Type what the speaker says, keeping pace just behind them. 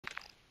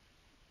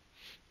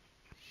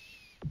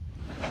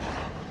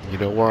You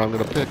know where I'm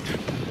gonna pick.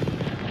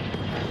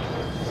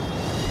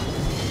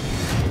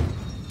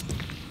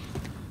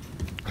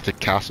 I think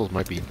castles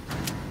might be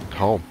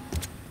home.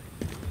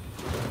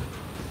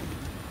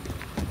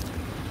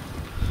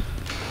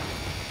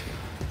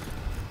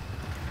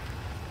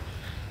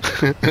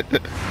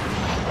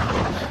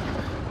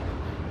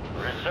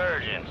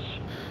 Resurgence.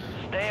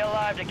 Stay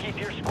alive to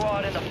keep your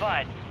squad in the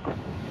fight.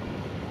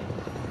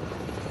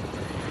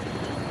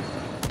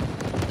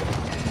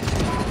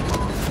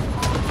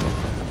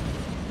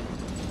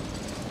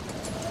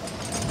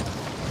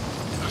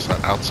 Is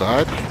that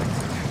outside?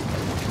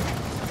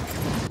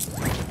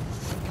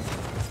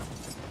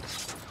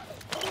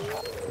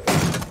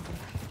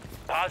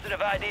 Positive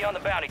ID on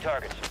the bounty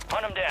targets.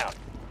 Hunt them down.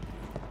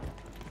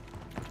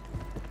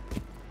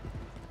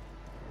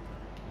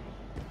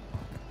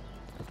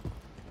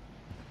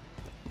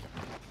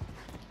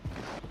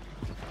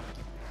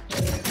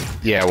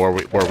 Yeah, where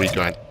we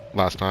went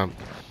last time.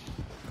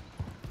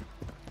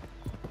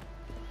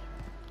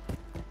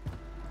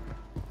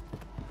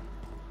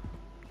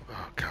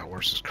 Oh god,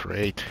 where's this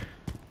crate?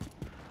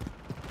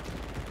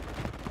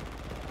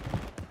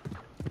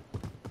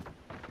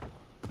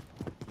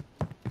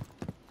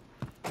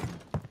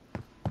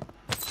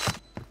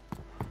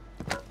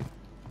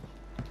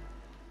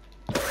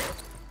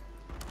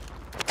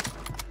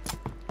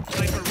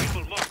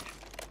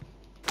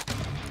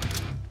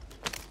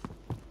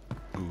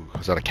 Ooh,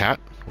 is that a cat?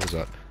 What is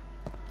that?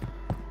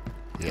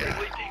 Yeah.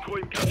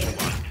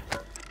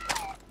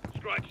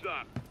 Scratch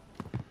that.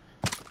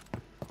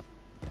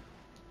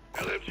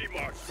 LMG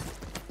mark.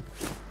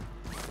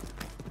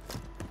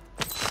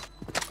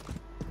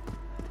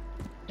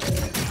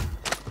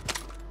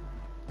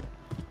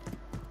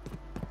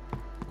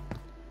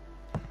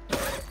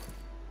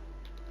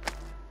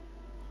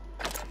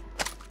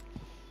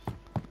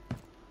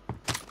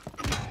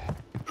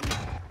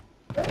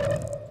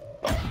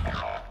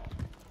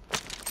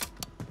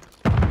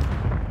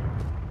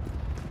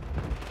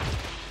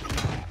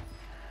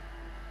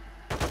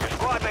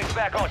 Squad mates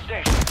back on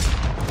station.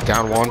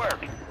 Down one. Good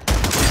work.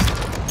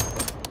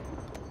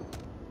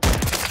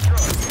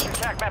 Use your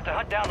attack map to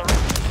hunt down the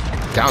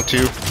rest. Down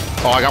two.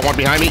 Oh, I got one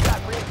behind me. Got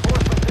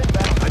reinforcements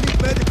inbound. I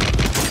need medic.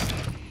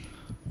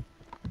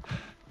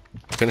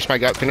 Finish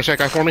that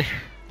guy for me.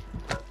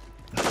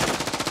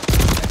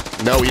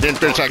 No, you didn't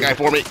finish that guy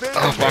for me.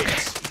 Oh fuck.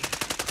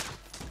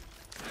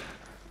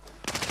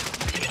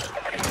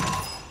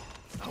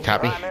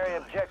 Tap me. Primary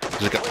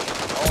objective Is it complete.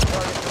 All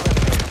targets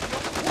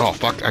eliminated. Oh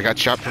fuck, I got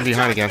shot from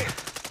behind again.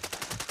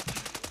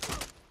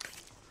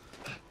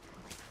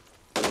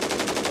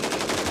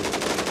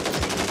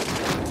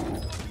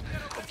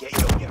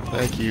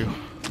 Thank you.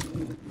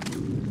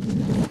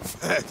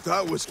 Heck,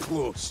 that was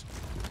close.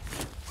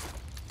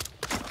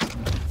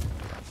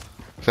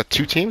 Is that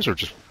two teams or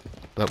just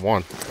that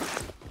one?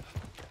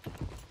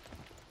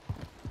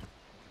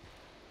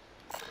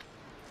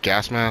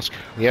 Gas mask?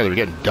 Yeah, they're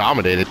getting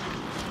dominated.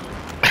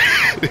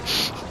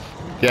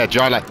 Yeah,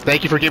 John,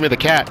 thank you for giving me the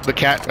cat. The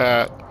cat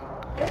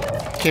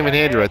came in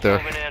handy right there.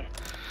 Moving in.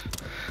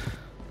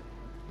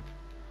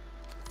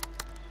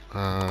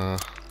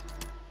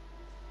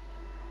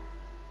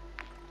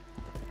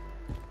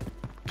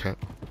 Okay.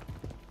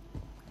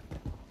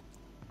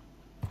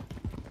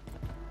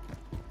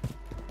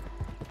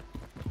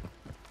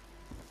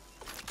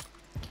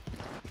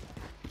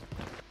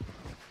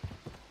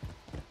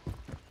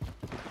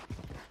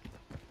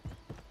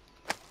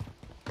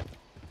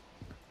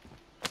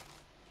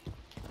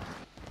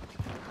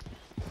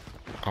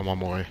 I'm on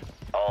my way.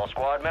 All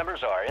squad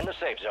members are in the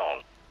safe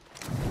zone.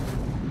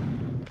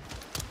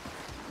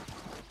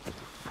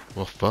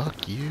 Well,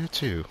 fuck you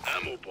too.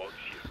 Ammo box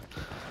here.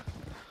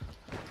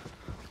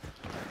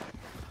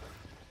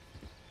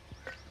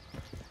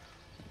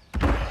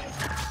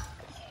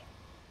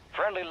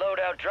 Friendly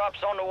loadout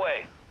drops on the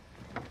way.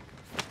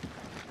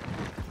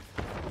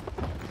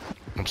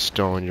 I'm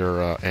stowing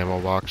your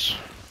ammo box.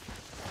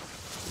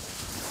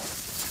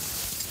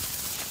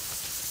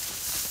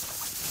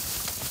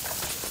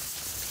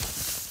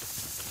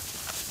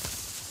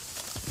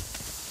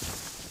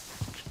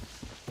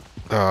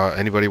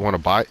 Anybody want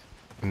to buy?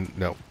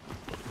 No.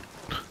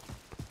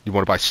 You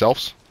want to buy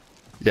selfs?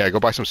 Yeah, go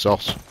buy some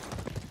selfs.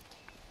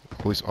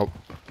 Please. Oh.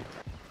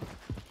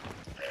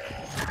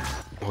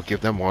 We'll give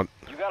them one.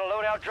 You got a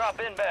loadout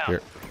drop inbound.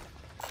 Here.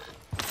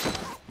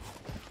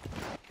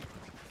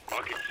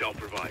 Market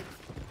self-revive.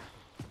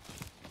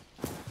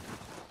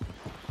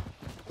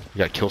 You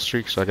got kill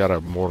streaks? I got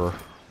a mortar.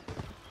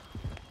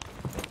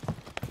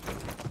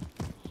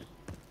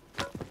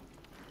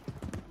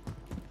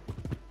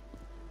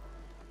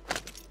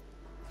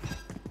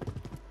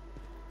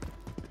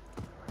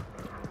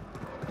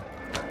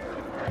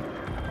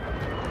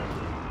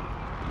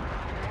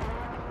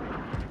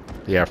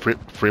 Yeah,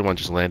 free one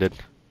just landed.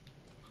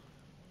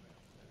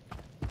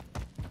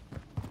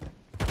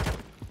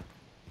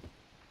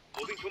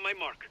 Moving to my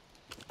mark.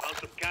 Found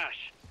some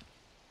cash.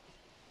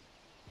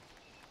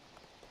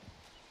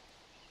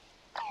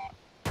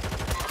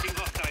 Marking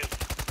hostiles.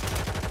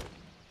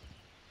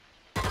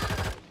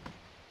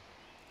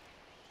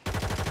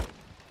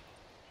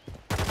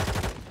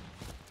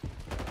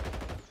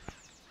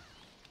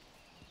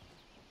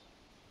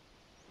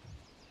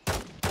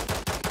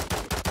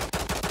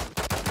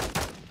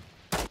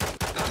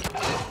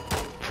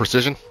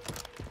 Precision?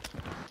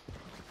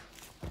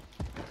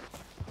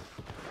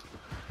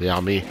 Yeah,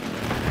 me.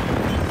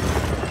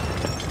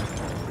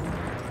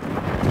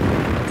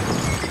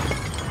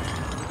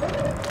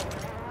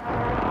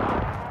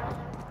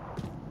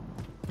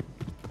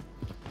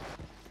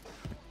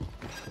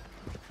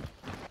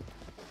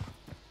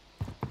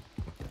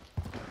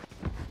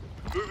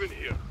 Move in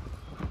here.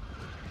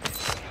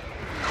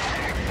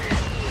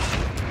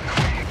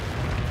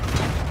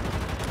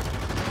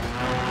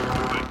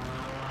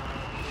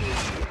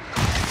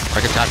 I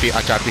can tap you.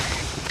 I tap you.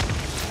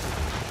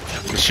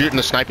 The shooting,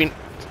 the sniping.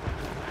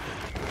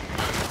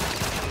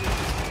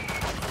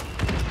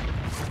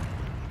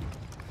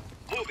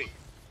 Moving.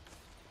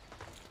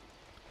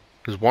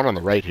 There's one on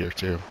the right here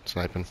too,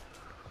 sniping.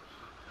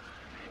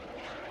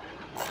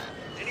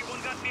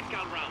 Anyone got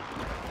mid-cal round?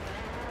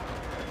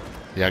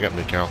 Yeah, I got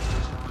mid-cal.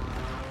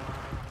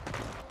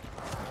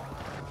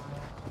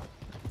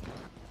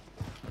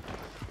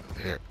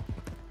 Here.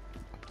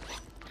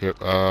 Here,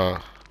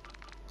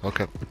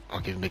 okay. I'll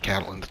give him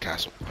mid-cal in the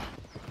castle.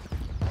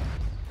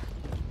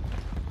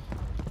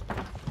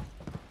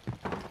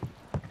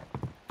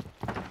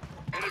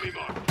 Enemy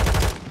mark.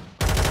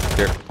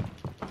 Here.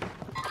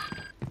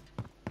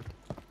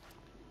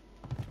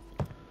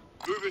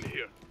 Move in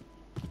here.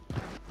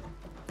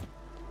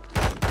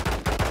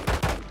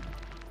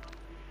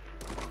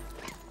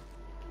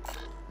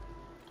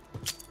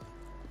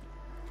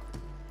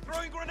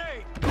 Throwing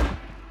grenade.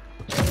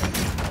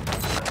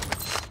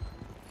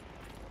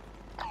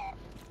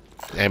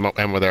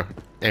 Ammo there.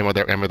 Ammo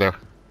there, ammo there.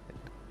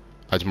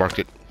 I just marked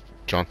it,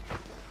 John.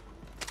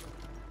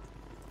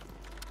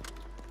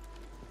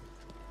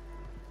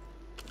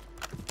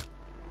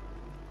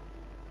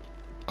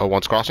 Oh,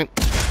 one's crossing.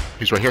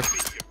 He's right here.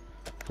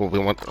 Well, we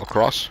want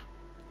across.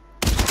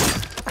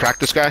 Crack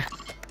this guy.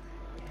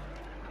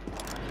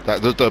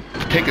 The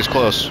pink is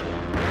close.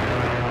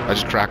 I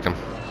just cracked him.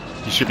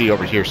 He should be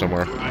over here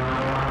somewhere.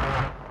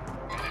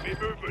 Enemy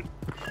movement.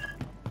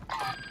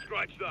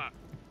 Scratch that.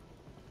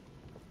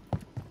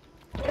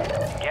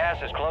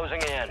 Gas is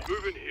closing in.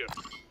 Move in here.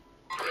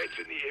 Threats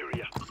in the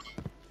area.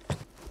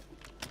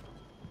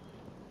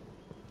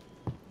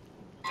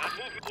 Not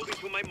moving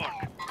to my mark.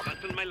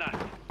 Cancel my last.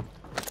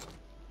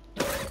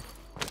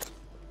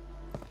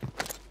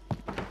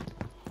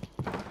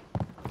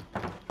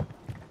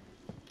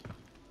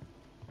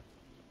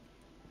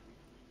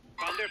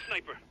 Found their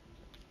sniper.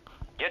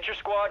 Get your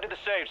squad to the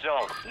safe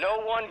zone.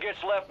 No one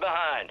gets left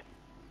behind.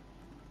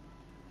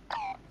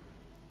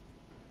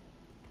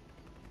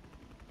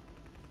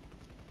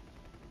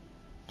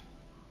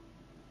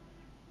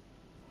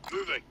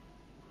 Moving.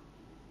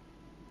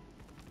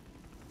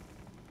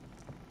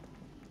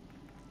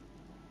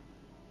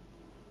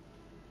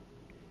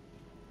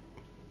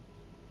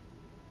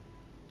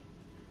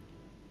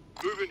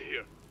 Move in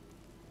here.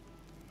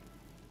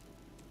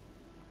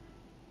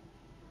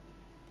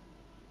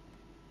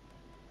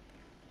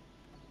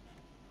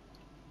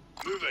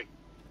 Moving.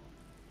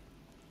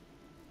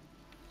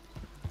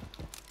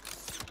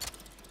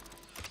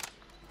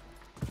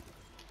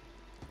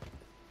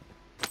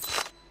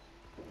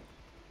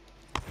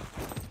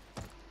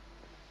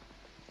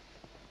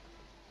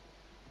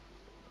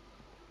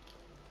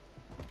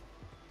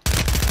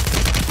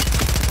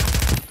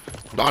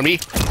 On me.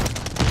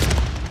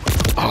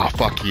 Oh,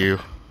 fuck you.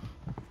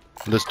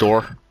 This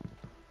door.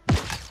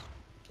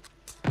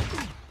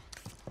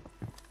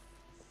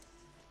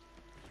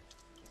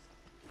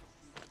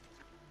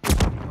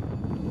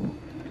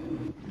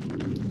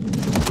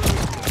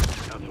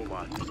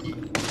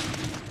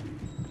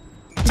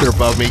 They're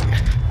above me.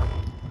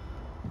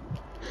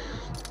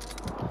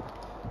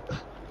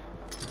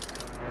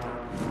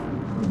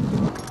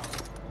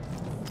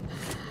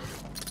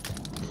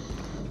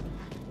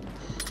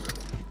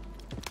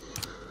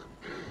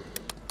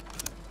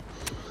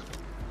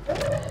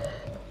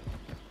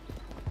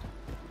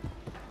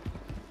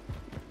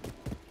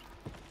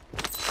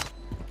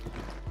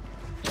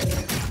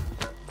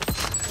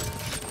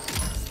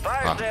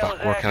 Ah,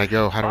 fuck, where can I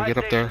go? How do I get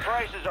up there?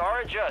 Prices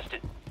are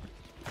adjusted.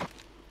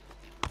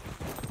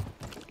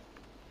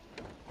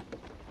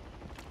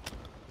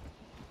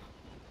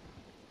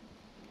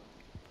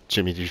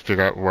 Jimmy, did you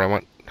figure out where I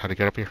went? How to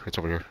get up here? It's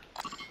over here.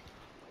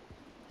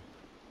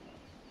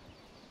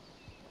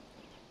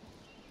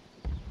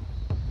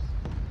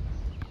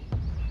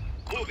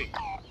 Moving.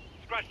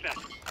 Scratch that.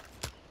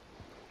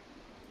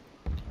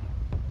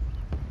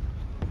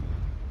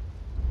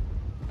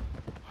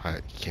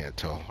 I can't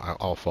tell.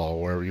 I'll follow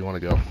wherever you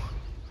want to go.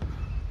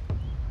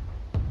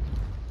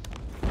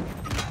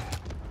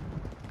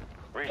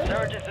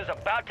 Resurgence is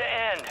about to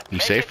end. You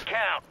Make safe? it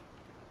count.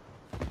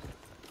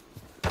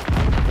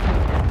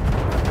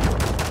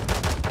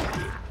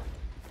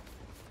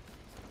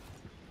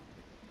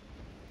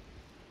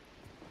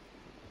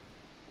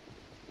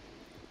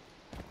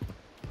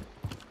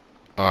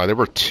 There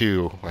were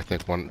two, I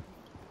think, one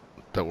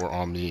that were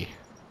on me.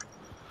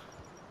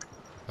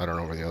 I don't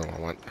know where the other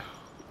one went.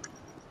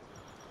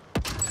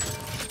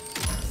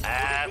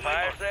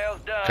 Fire sales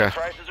done. Okay.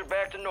 Prices are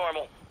back to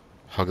normal.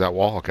 Hug that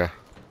wall? Okay.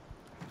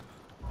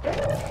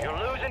 You're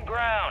losing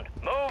ground.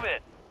 Move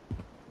it.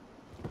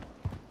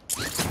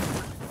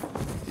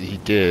 He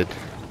did.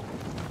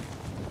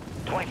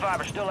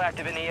 25 are still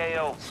active in the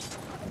AO.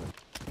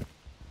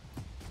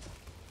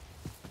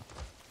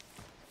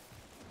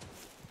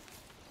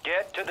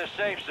 Get to the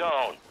safe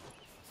zone.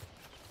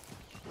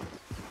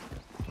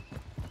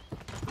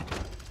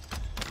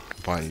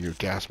 Buy your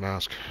gas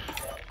mask.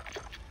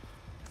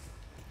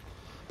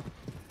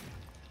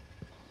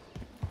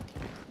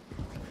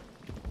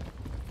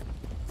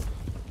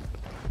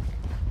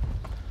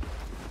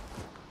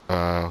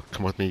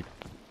 Come with me.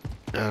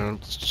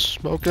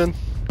 Smoking.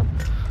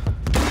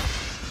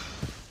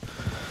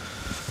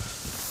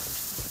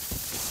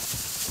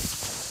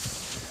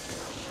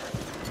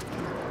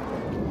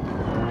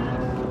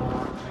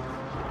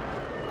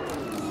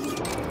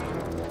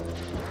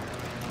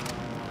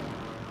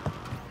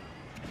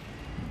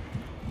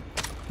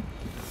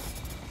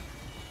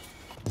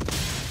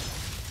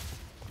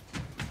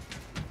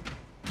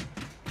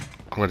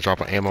 I'm gonna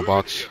drop an ammo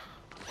box.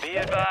 Be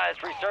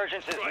advised,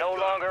 Resurgence is no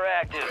longer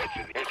active.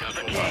 It's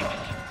for keeps.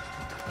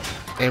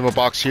 Ammo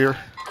box here.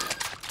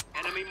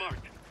 Enemy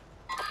marked.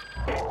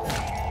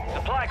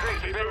 Supply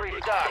crates have been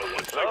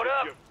restocked. Load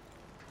up.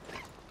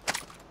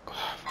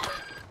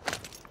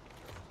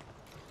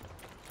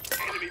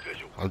 Enemy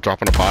visual. I'm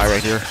dropping a buy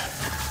right here.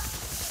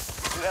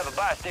 You have a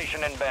buy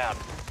station inbound.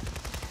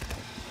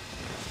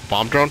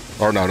 Bomb drone?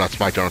 Or no, that's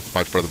my drone.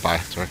 My for the buy.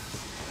 Sorry.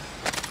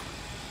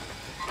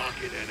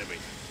 Marking enemy.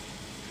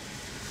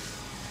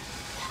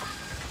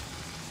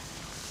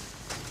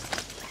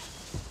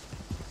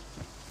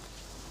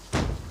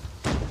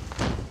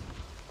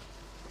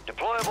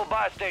 Deployable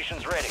buy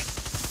stations ready.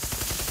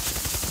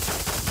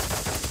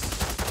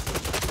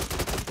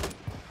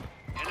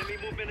 Enemy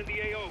movement in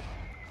the AO.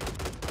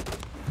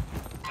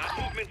 That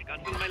movement,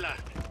 cancel my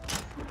last.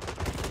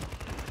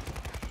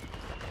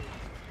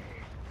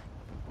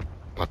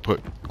 I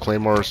put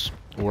claymores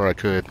where I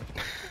could.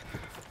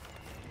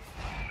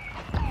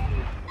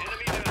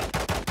 Enemy down.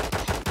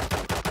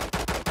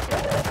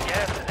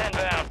 Gas is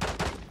inbound.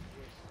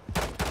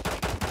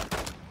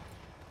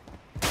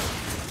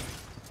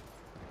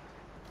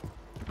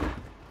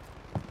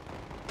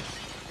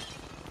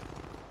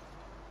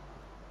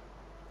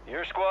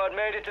 Your squad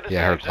made it to the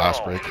Yeah, I heard safe glass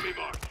zone. break. Enemy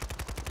marked.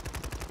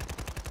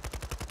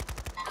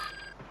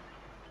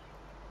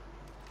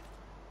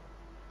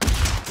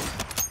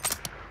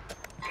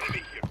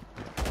 Enemy here.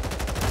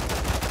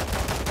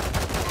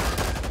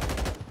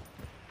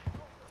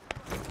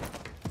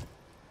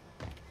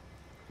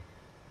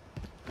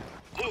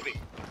 Moving.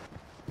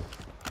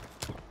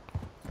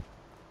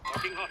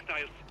 Marking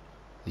hostiles.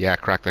 Yeah,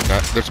 crack that guy.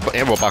 There's an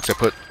ammo box I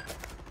put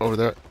over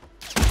there.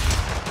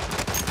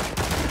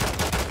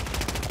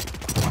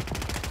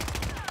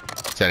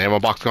 Is that ammo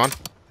box gone?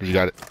 Or you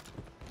got it?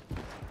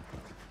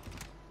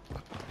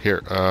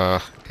 Here,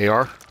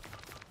 AR?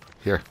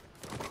 Here.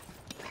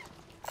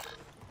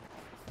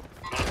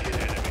 Marking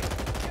enemy.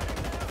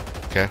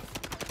 Okay.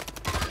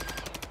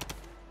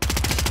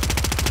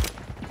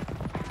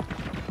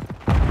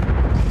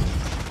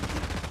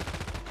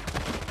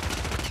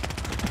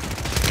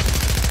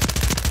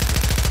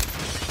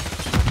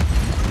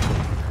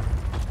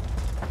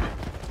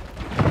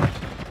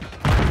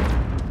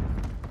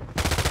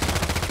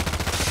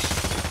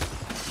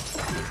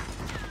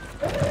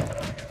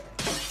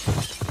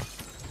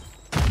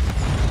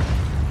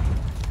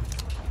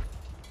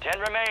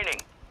 Remaining.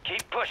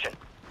 Keep pushing.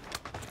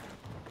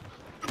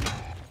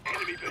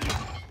 Enemy visual.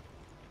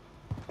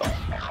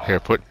 Here,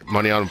 put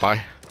money on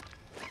buy.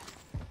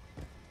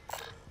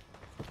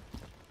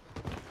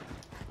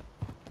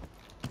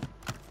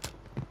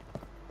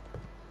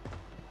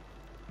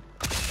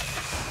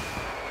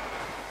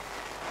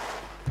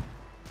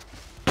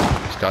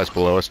 This guy's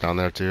below us down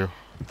there too.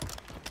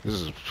 This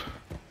is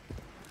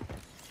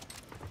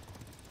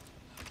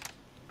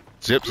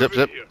zip, zip,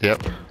 zip.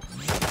 Yep.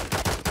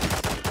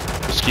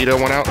 Mosquito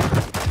went out.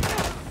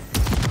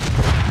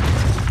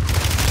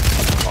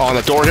 Oh, on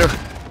the door here.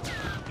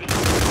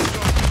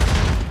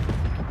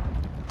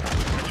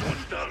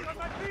 One's down.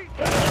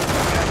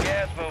 Got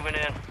gas moving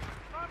in.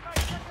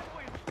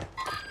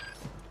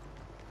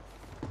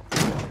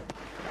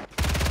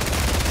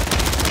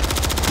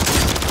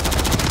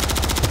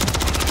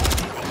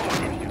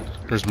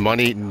 There's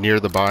money near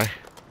the buy.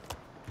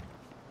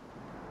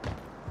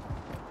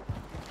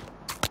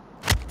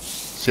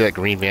 See that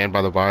green van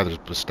by the buy? There's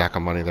a stack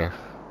of money there.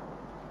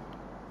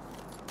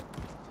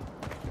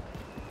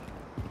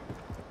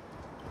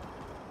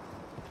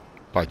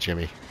 By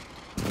Jimmy.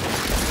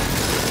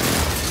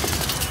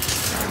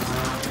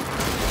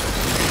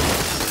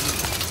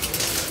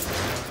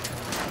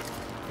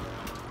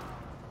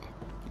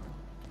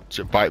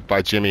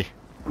 By Jimmy.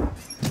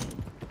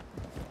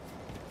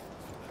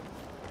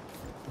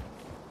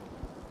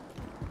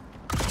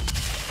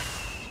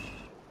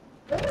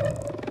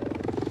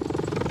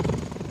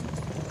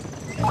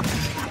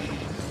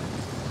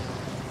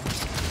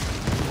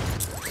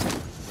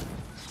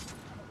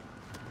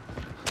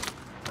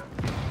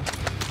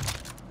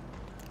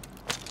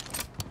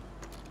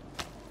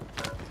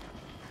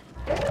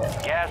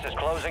 gas is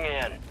closing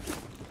in.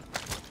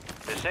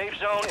 The safe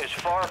zone is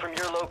far from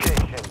your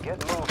location.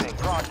 Get moving,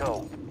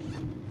 pronto.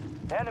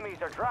 Enemies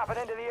are dropping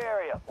into the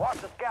area. Watch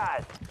the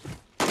skies.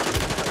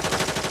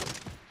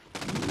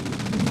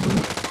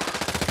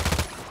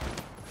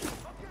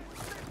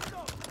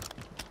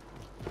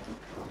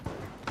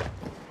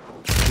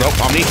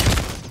 Nope, on me.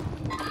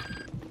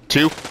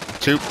 Two.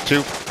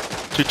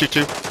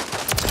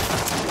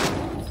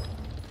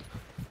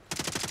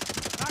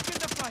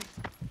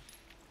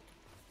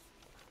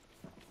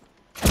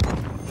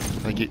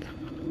 Thank you.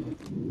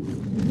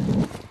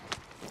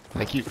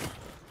 Thank you.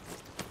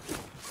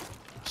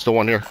 Still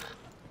one here.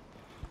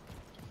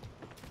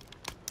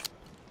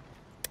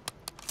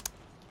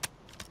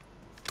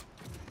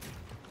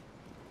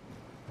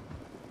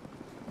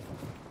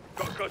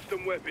 Got a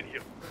custom weapon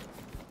here.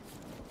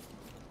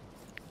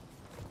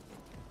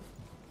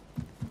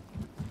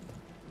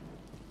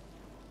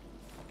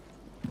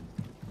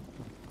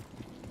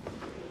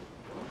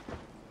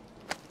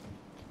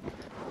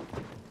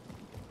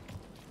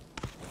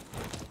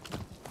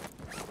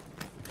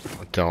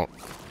 Don't.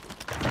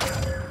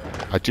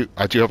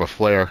 I do have a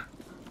flare.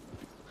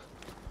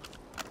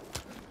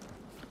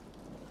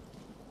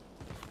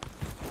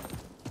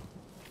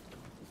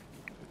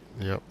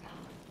 Yep.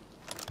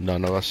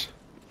 None of us.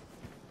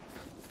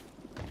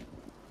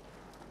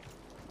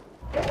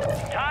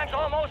 Time's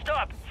almost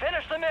up.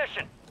 Finish the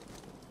mission.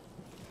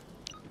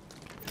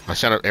 I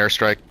sent an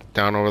airstrike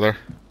down over there.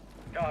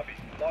 Copy.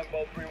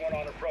 Longbow 3-1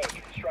 on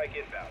approach. Strike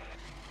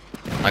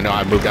inbound. I know,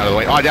 I moved out of the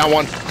way. Oh, down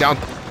one. Down.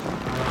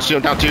 See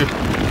him down two.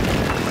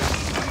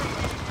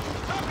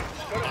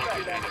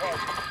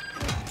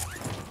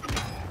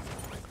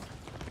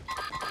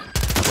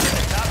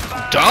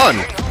 Done!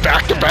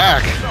 Back to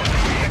back!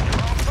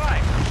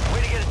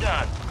 Way to get it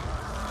done.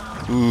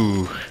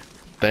 Ooh.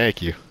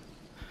 Thank you.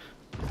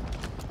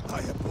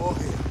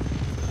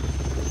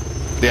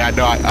 Yeah,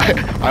 no,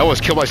 I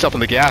almost killed myself in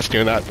the gas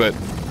doing that, but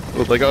I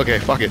was like, okay,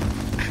 fuck it.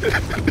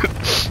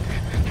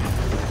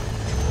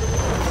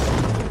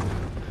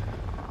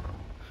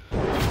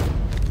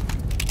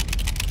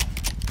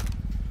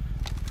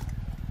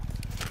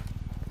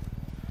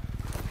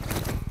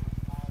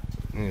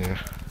 Yeah.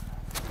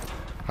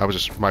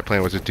 My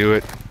plan was to do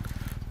it,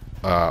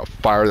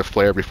 fire the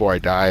flare before I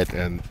died,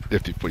 and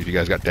if you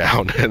guys got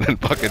down, and then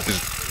fucking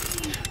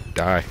just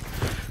die.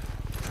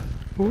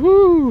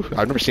 Woo!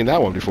 I've never seen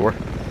that one before.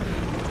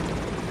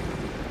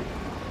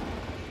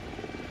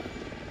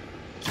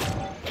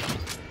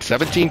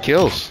 17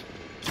 kills.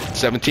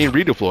 17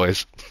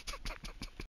 redeploys.